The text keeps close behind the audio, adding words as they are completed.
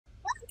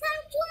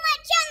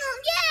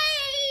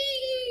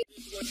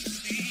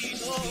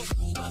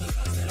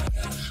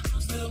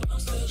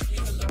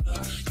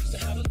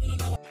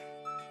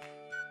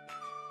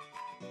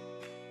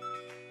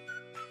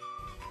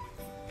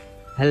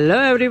Hello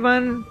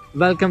everyone,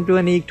 welcome to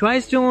Aniq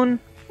Twice Tune.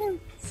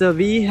 So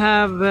we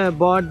have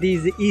bought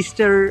these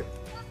Easter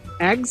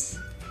eggs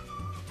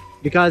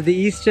because the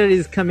Easter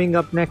is coming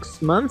up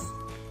next month,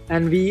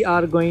 and we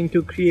are going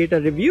to create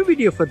a review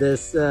video for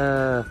this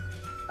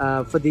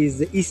for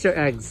these Easter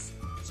eggs.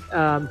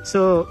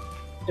 So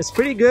it's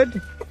pretty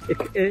good.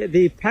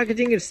 The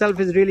packaging itself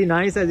is really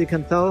nice, as you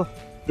can tell.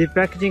 The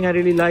packaging, I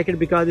really like it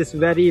because it's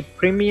very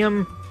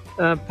premium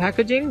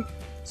packaging,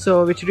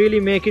 so which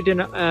really make it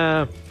an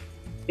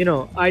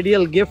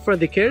ideal gift for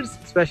the kids,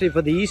 especially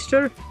for the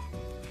Easter.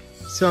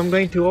 So I'm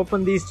going to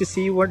open these to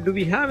see what do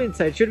we have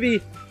inside. Should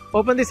we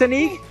open this,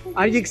 Aniq?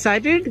 Are you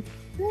excited?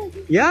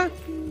 Yeah?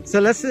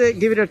 So let's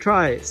give it a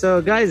try. So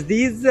guys,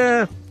 these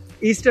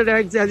Easter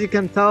eggs, as you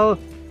can tell,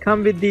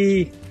 come with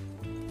the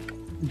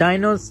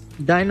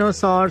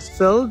dinosaurs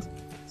filled.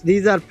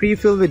 These are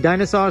pre-filled with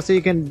dinosaurs, so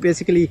you can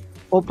basically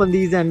open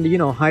these and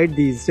hide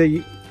these. So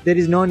there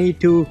is no need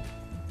to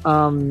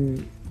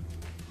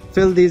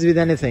fill these with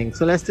anything.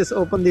 So let's just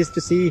open this to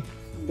see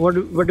what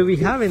do we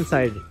have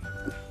inside.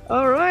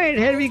 All right,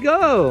 here we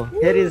go.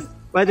 Here is,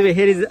 by the way,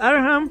 here is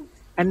Arham,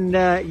 and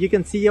you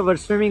can see our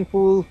swimming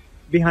pool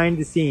behind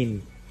the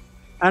scene.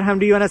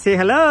 Arham, do you want to say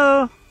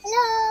hello?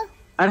 Hello.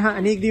 Arham,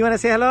 Aniq, do you want to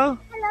say hello?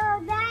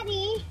 Hello,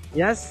 Daddy.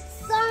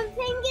 Yes.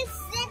 Something is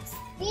 6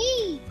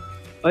 feet.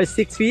 Oh, it's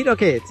 6 feet.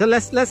 Okay, so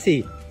let's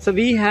see. So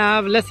we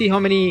have, let's see how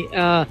many.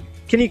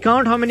 Can you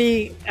count how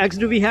many eggs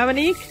do we have,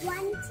 Aniq? 1,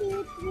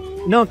 2,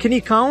 3. No, can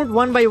you count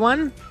one by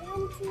one?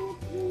 1, 2,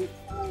 3,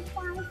 4,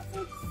 5,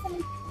 6,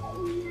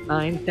 7, 8,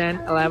 9, 10,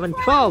 11,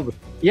 12.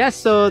 Yes,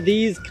 so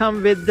these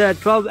come with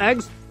 12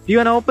 eggs. Do you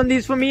want to open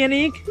these for me,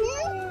 Aniq?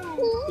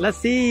 Let's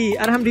see.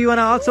 Arham, do you want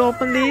to also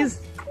open these?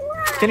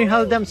 Can you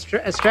help them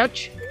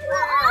stretch?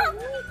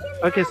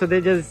 Okay, so they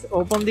just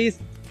open these.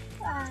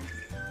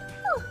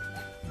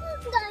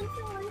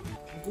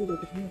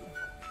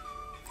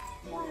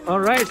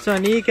 Alright, so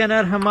Aniq and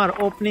Arham are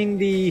opening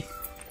the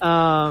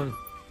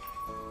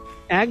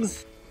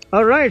eggs.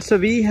 Alright, so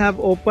we have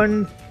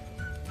opened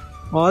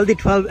all the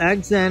 12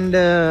 eggs, and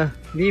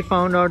we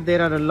found out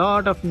there are a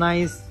lot of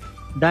nice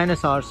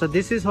dinosaurs. So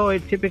this is how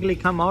it typically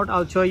come out.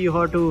 I'll show you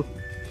how to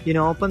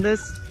open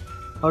this,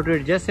 how to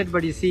adjust it,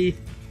 but you see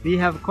we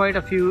have quite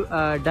a few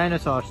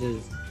dinosaurs.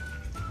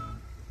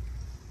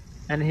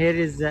 And here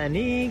is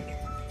Aniq.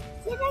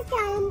 Should I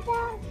count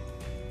them?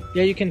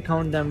 Yeah, you can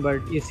count them,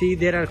 but you see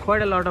there are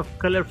quite a lot of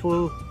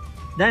colorful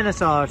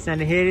dinosaurs, and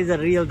here is a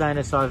real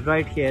dinosaur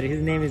right here. His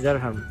name is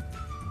Arham.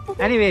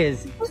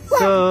 Anyways,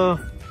 so,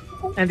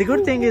 and the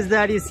good thing is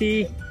that you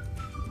see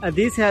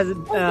this has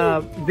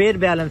weight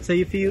balance. So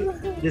if you,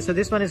 so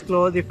this one is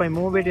closed. If I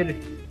move it,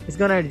 it's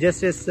gonna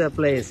adjust its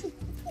place.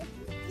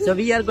 So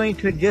we are going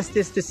to adjust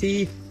this to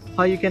see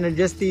how you can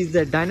adjust these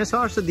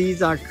dinosaurs. So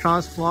these are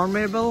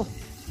transformable,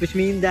 which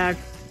means that,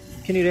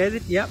 can you raise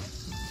it? Yep.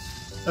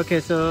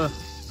 Okay, so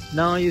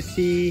now you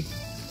see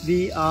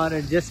we are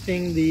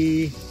adjusting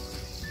the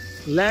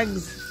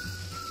legs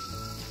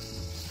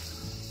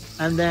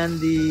and then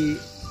the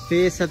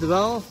face as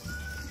well.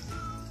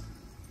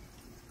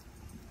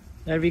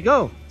 There we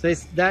go. So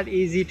it's that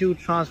easy to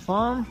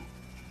transform.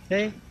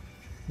 Okay,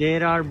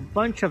 there are a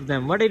bunch of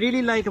them. What I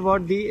really like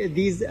about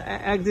these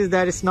eggs is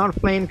that it's not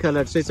plain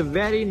colored, so it's a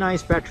very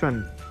nice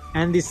pattern,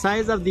 and the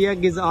size of the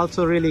egg is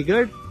also really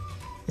good.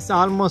 It's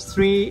almost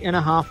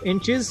 3.5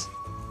 inches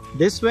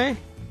this way.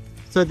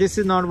 So this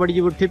is not what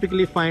you would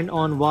typically find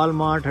on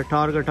Walmart or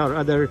Target or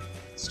other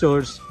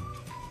stores.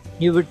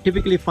 You would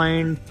typically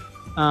find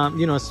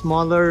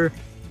smaller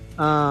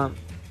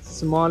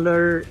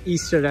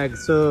Easter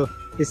eggs. So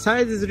the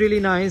size is really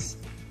nice,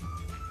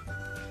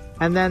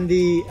 and then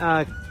the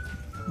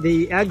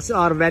eggs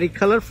are very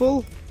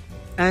colorful,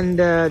 and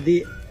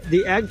the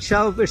egg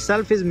shell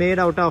itself is made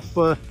out of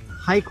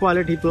high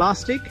quality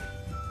plastic,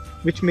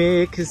 which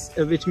makes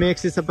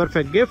this a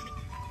perfect gift.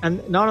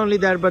 And not only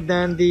that, but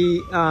then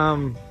the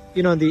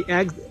the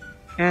eggs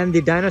and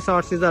the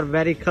dinosaurs are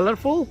very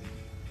colorful.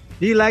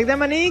 Do you like them,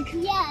 Aniq?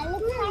 Yeah,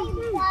 looks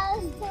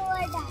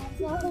like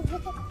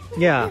dinosaurs.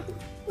 Yeah,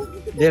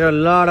 there are a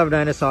lot of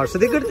dinosaurs. So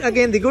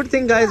the good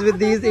thing, guys, with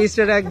these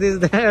Easter eggs is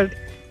that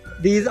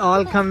these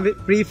all come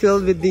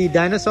pre-filled with the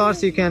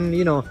dinosaurs. You can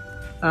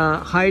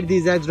hide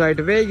these eggs right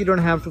away. You don't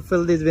have to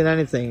fill these with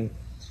anything.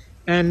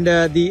 And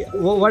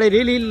what I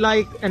really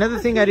like, another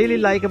thing I really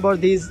like about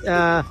these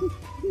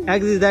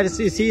eggs is that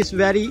you see it's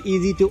very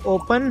easy to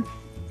open,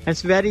 and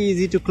it's very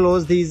easy to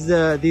close these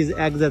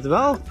eggs as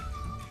well,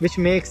 which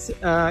makes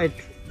it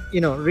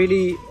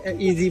really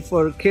easy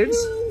for kids.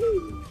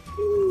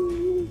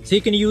 So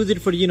you can use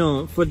it for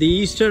for the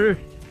Easter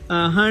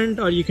hunt,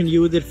 or you can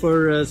use it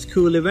for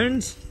school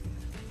events.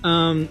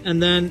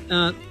 And then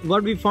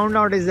what we found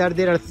out is that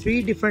there are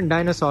 3 different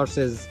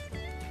dinosaurs,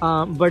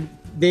 but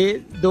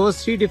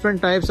those 3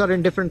 different types are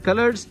in different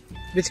colors,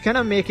 which kind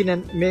of make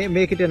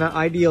it an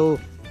ideal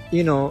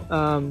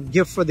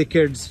gift for the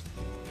kids.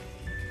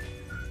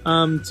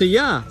 So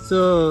yeah,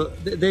 so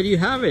there you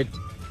have it.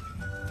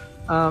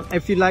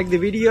 If you like the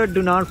video,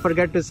 do not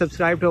forget to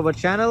subscribe to our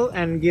channel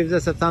and give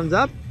us a thumbs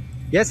up.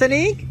 Yes,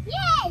 Aniq?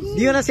 Yeah! Yes.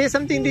 Do you wanna say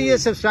something to your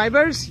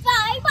subscribers?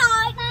 Bye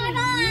bye.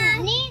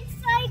 Need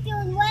stay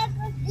tuned.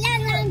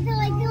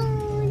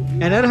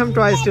 And Arham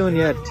twice tune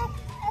yet.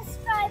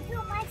 Subscribe to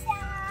my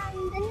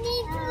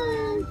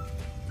channel.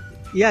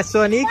 Yeah, so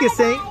Aniq is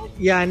saying,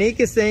 Aniq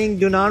is saying,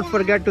 do not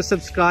forget to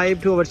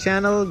subscribe to our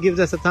channel, gives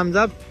us a thumbs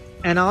up,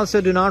 and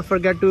also do not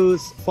forget to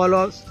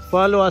follow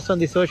us on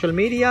the social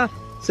media.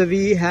 So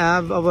we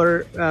have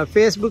our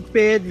Facebook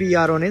page, we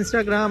are on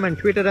Instagram and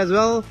Twitter as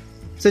well.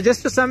 So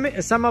just to sum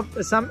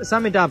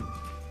it up,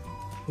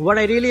 what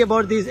I really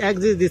about these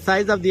eggs is the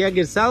size of the egg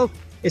itself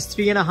is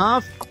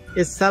 3.5.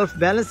 It's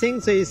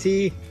self-balancing, so you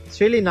see it's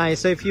really nice.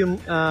 So if you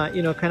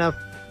kind of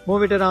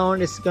move it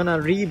around, it's gonna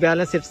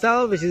rebalance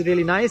itself, which is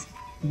really nice.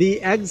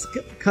 The eggs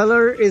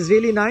color is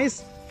really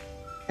nice,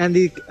 and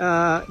the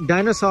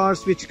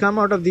dinosaurs which come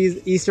out of these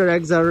Easter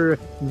eggs are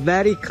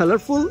very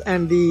colorful,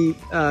 and the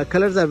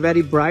colors are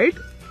very bright.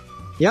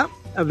 Yeah,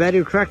 very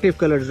attractive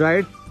colors,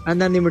 right?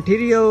 And then the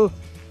material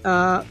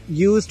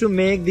used to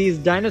make these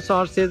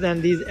dinosaurs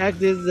and these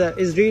eggs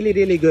is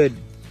really good,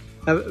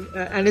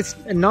 and it's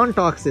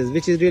non-toxic,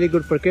 which is really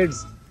good for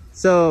kids.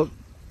 So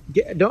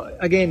do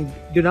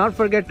not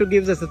forget to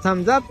give us a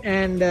thumbs up,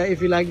 and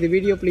if you like the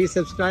video, please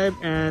subscribe,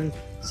 and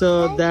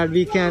so that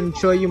we can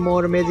show you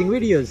more amazing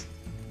videos.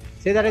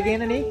 Say that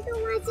again, Aniq.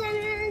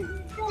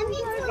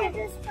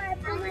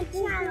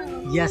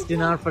 Yes, do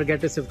not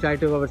forget to subscribe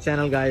to our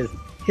channel, guys.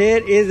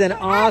 Here is an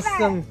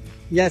awesome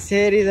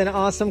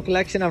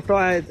collection of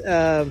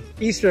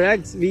Easter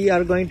eggs. We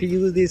are going to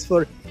use these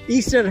for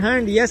Easter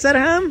hunt. Yes,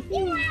 Arham?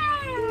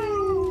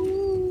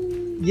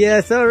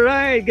 Yes,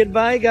 alright.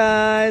 Goodbye,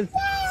 guys.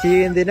 See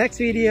you in the next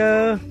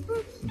video.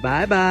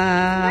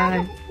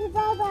 Bye-bye.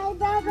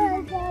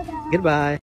 Goodbye.